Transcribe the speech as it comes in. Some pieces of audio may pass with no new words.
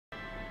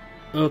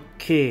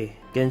Okay,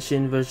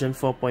 Genshin version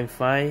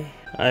 4.5.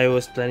 I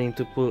was planning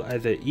to pull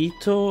either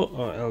Ito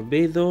or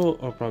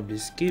Albedo or probably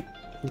skip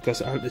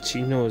because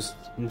Aldachino is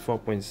in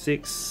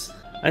 4.6.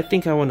 I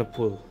think I want to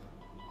pull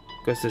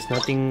because there's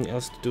nothing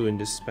else to do in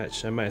this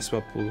patch. I might as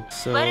well pull.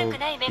 So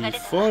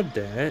before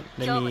that,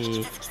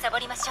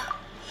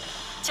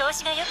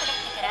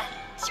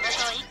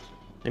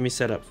 let me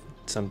set up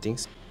some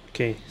things.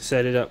 Okay,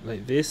 set it up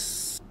like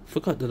this.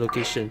 Forgot the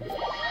location.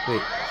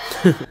 Wait.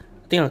 I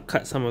think I'll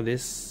cut some of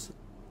this.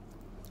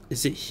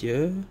 Is it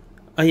here?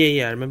 Oh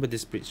yeah, I remember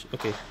this bridge.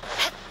 Okay.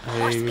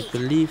 I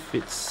believe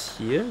it's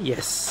here.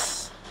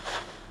 Yes.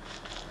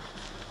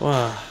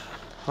 Wow.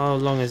 How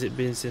long has it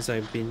been since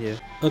I've been here?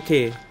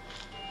 Okay.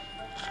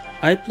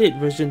 I played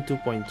version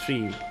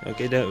 2.3.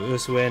 Okay, that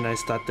was when I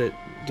started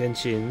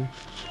Genshin.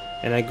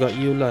 And I got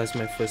Eula as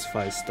my first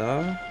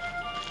 5-star.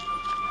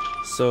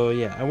 So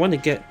yeah, I want to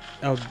get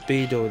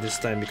Albedo this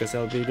time because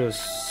Albedo is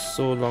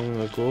so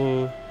long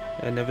ago.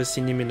 I never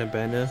seen him in a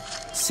banner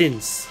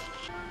since.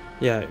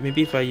 Yeah,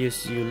 maybe if I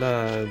use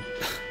Eula,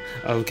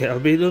 I'll get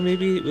Albedo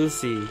maybe, we'll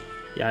see.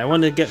 Yeah, I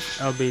want to get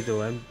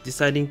Albedo. I'm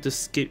deciding to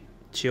skip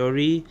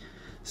Chiori,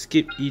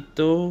 skip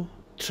Ito,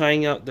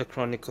 trying out the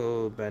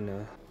Chronicle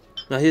banner.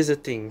 Now here's the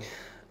thing,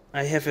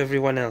 I have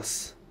everyone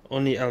else,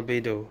 only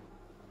Albedo.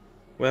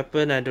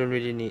 Weapon I don't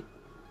really need,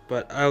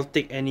 but I'll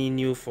take any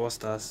new 4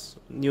 stars.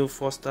 New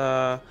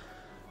 4-star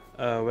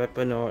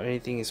weapon or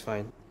anything is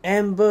fine.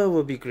 Amber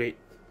will be great.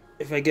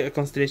 If I get a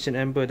Constellation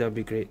Amber, that'll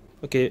be great.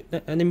 Okay,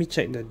 let me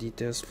check the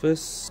details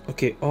first.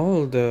 Okay,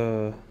 all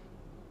the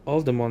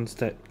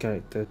Mondstadt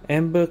characters.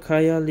 Amber,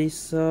 Kaya,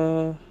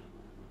 Lisa.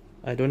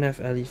 I don't have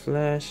Ali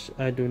Flash.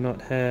 I do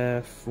not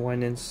have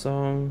Wine and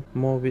Song.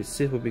 More with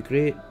Sith would be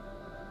great.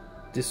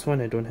 This one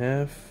I don't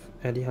have.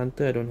 Ali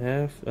Hunter I don't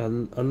have. A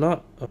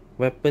lot of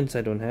weapons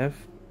I don't have.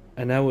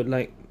 And I would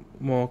like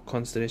more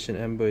Constellation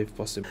Amber if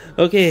possible.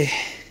 Okay,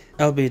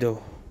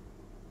 Albedo.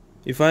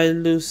 If I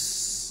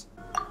lose,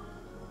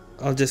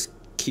 I'll just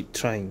keep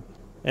trying.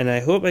 And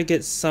I hope I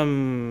get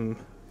some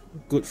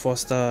good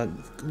 4-star,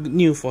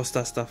 new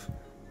 4-star stuff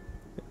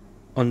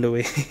on the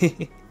way.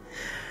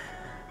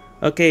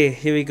 Okay,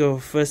 here we go.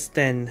 First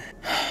 10.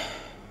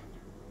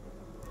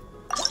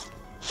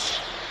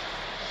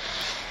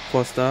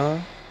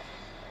 4-star.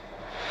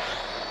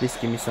 Please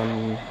give me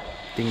something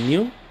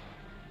new.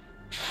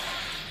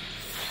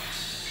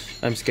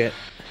 I'm scared.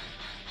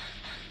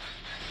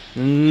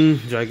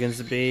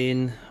 Dragon's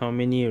Bane. How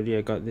many already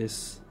I got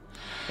this?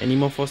 Any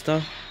more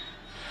 4-star?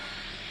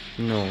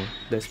 No,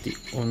 that's the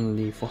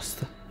only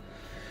 4-star.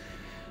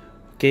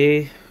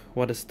 Okay,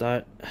 what a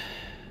start.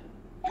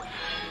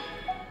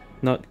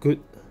 Not good.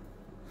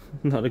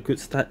 Not a good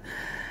start.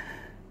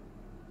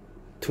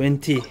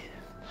 20.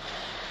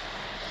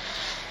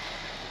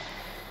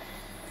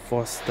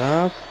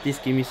 4-star. Please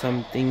give me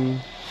something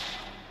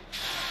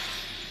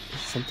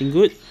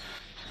good.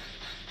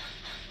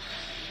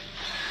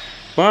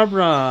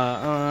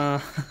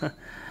 Barbara.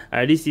 I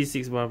already see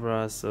 6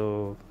 Barbara,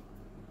 so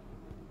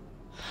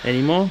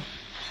any more?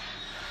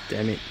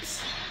 Damn it.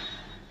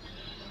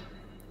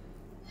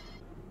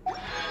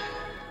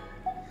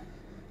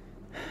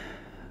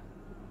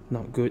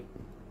 Not good.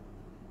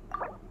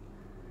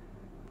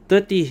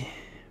 30.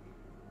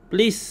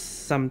 Please,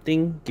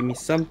 something. Give me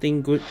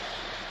something good.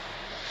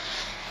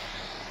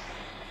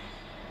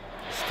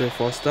 Still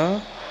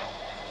 4-star.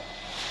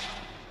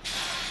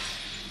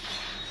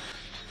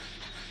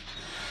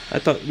 I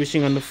thought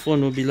wishing on the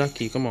phone would be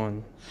lucky. Come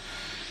on.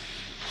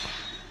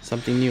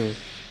 Something new.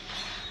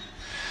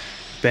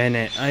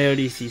 Bennett. I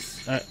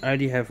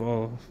already have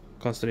all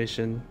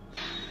Constellation.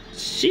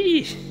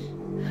 Sheesh.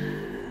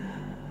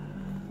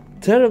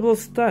 Terrible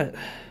start.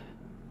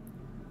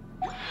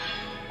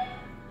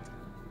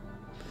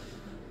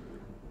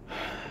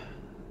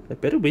 I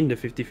better win the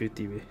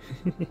 50-50 way.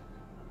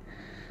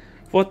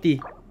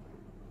 40.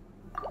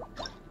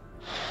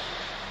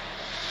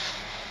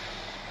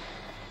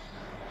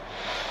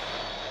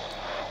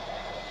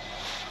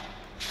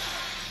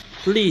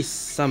 Please,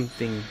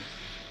 something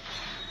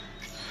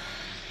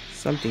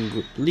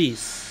good,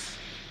 please.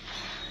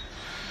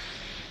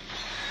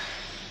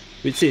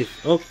 With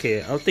Sith.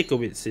 Okay, I'll take a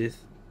with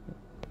Sith.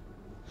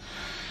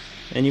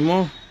 Any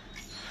more?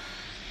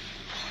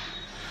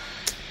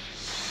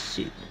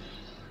 Shit.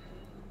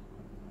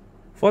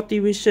 40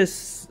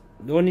 wishes.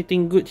 The only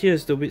thing good here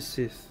is the with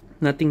Sith.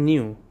 Nothing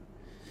new.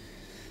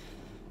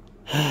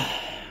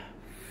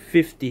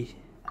 50.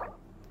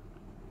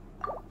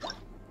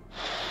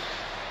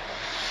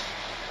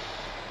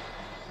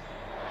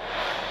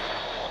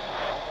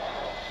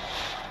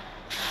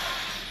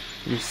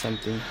 Please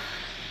something.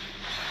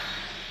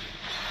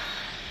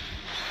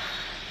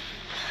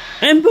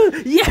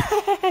 Amber!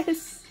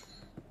 Yes!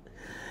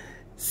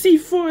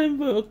 C4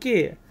 Amber!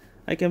 Okay.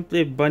 I can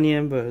play Bunny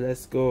Amber.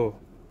 Let's go.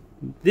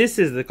 This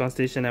is the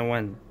constellation I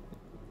want.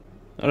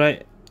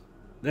 Alright.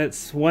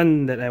 That's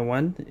one that I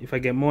want. If I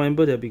get more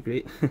Amber, that'll be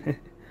great.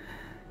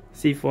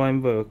 C4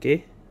 Amber,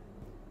 okay.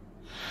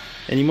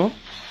 Any more?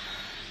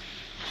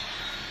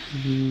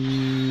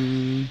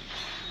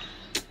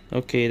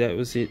 Okay, that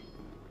was it.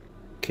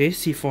 Okay,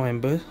 C4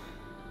 Amber.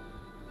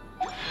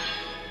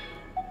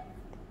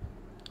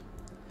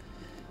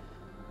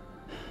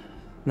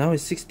 Now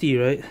it's 60,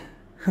 right?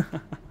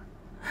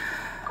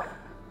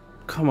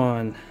 Come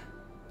on.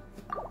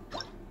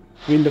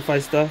 Win the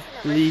 5-star,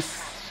 please.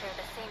 Share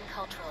the same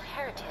cultural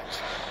heritage,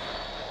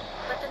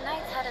 but the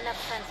knights had enough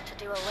sense to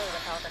do away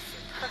with all the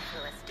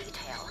superfluous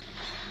detail.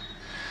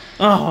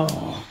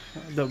 Oh,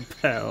 the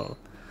bell.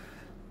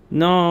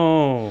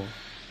 No.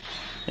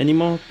 Any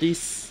more,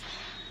 please?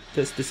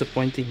 That's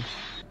disappointing.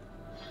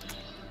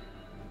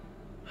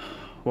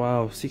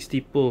 Wow,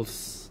 60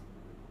 pulls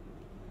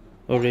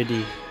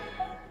already.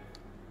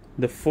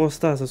 The 4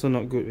 stars also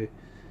not good.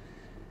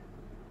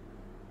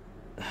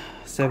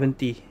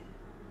 70.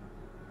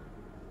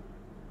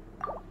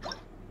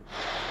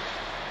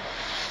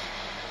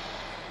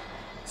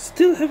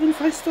 Still haven't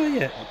 5-star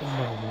yet.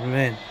 Oh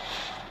man.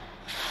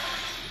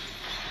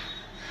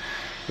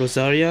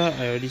 Rosaria,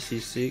 I already see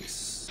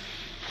 6.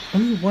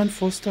 Only 1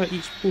 4-star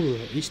each pull,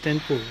 each 10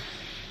 pull.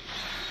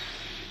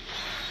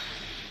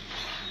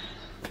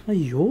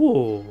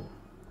 Ayo.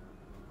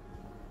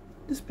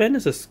 This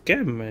banner's a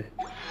scam, eh.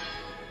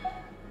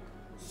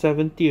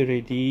 70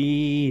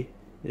 already.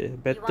 Yeah,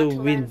 better you want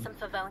to win. learn some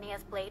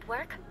Favonia's blade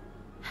work?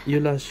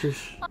 Yula,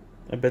 shush.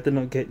 I better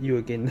not get you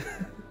again.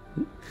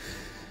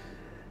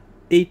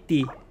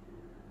 80.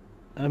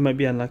 I might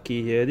be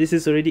unlucky here. This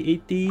is already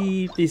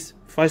 80. Please,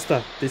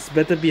 5-star. This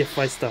better be a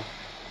 5-star.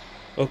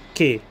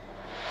 Okay.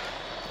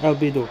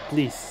 Albedo,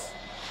 please.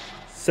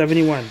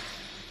 71.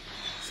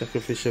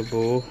 Sacrificial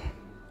bow.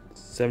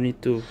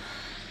 72.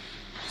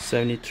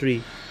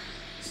 73.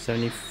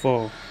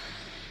 74.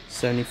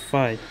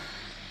 75.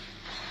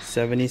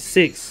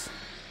 76.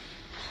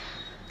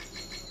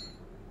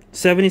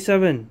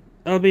 77.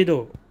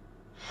 Albedo.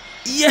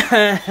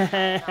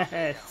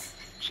 Yes!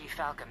 Chief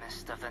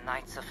Alchemist of the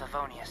Knights of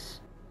Favonius.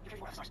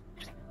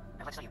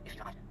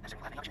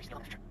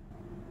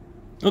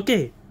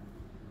 Okay.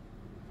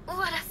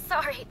 What a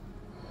sorry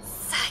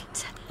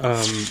sight.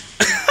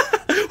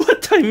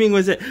 What timing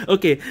was it?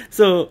 Okay,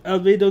 so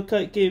Albedo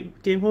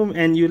came home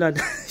and Yula.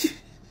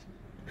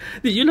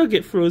 Did Yula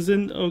get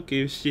frozen?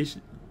 Okay, sheesh.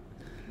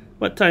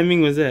 What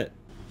timing was that?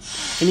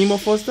 Any more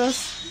 4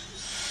 stars?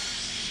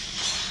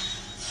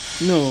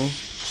 No.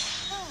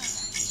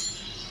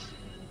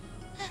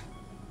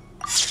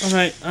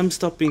 Alright, I'm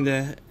stopping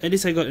there. At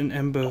least I got an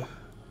Amber.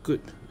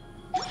 Good.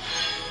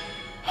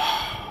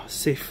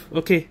 Safe.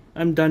 Okay,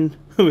 I'm done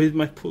with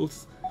my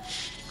pulls.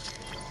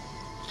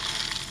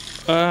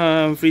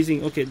 I'm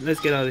freezing. Okay, let's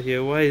get out of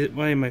here. Why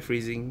am I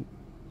freezing?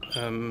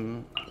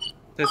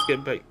 Let's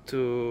get back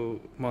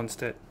to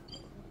Mondstadt.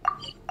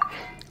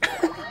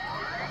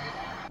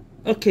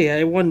 Okay,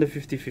 I won the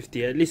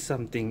 50-50, at least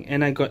something,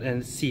 and I got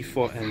a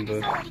C4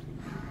 Amber.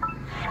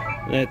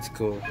 Let's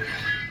go.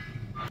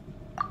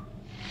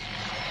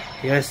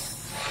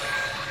 Yes.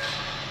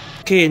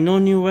 Okay, no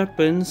new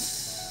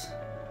weapons,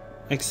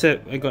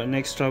 except I got an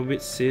extra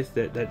wit sith.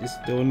 That is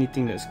the only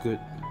thing that's good.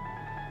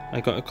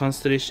 I got a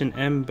Constellation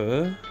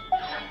Amber,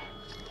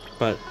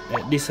 but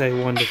at least I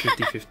won the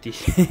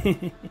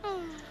 50-50.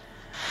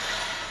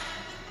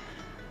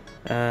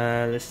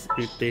 Let's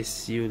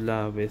replace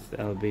Yula with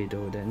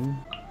Albedo then.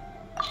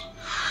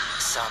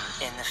 Some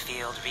in the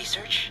field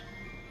research?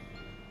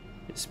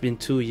 It's been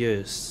 2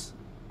 years.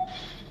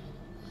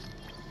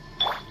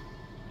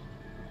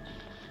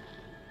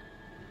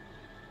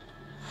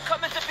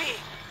 Come into be!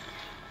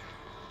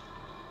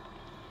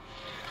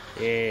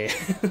 Yeah.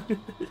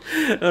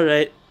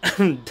 Alright,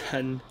 I'm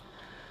done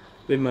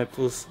with my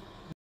pulls.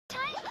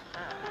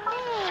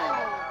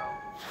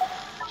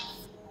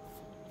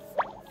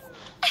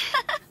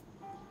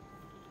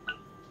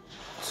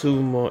 Two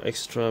more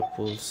extra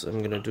pulls I'm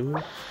gonna do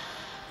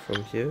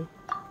from here.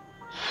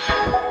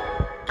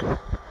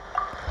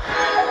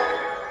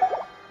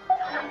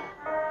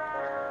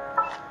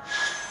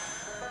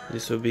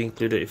 This will be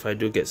included if I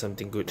do get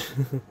something good.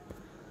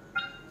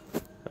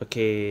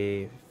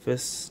 Okay,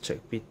 first check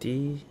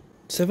PT.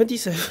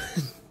 77.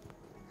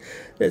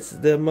 That's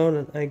the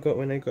amount I got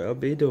when I got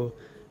Albedo.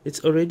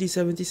 It's already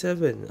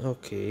 77.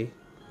 Okay,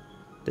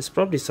 there's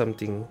probably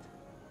something.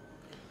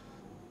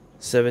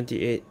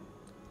 78.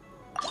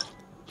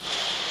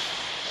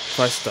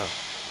 5-star.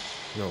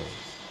 No.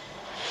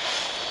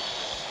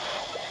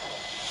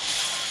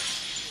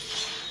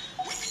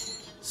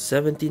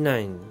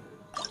 79.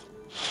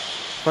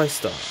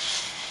 5-star.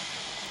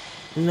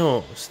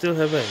 No, still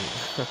haven't.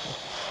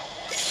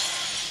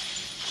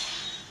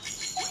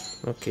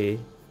 Okay.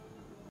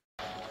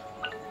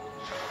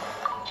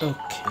 Okay.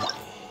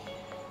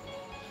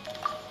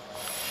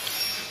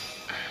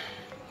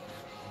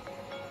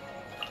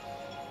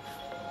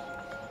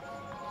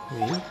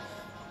 Wait.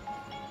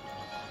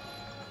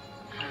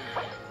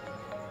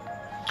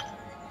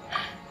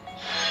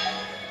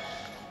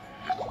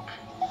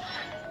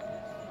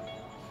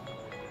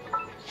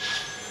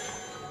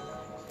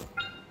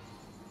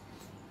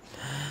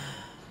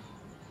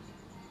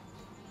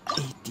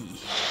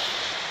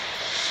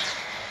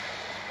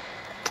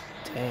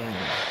 Dang.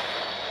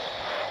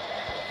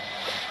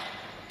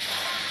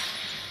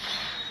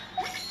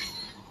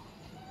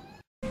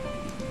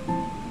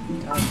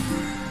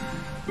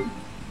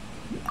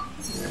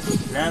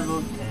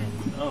 Level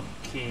 10.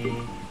 Okay.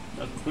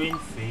 A Queen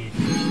Fate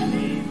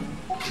name.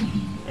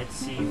 Let's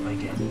see if I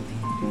get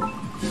anything.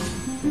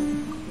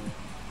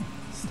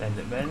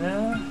 Standard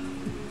banner.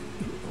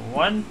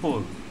 1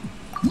 pull.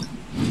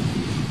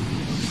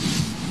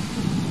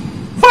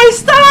 5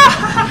 star!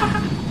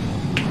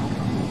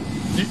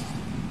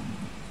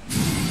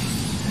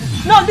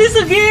 Not this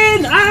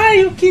again! Are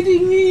you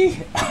kidding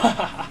me?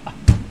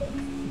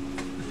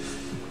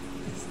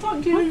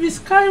 Stop giving me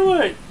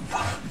Skyward!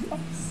 For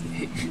fuck's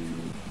sake.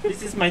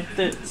 This is my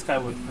 3rd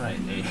Skyward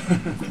Friday.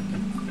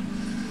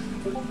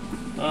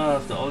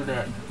 After all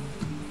that.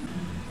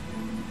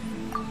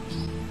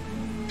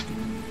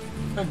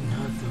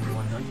 Another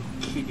one, are you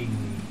kidding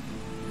me?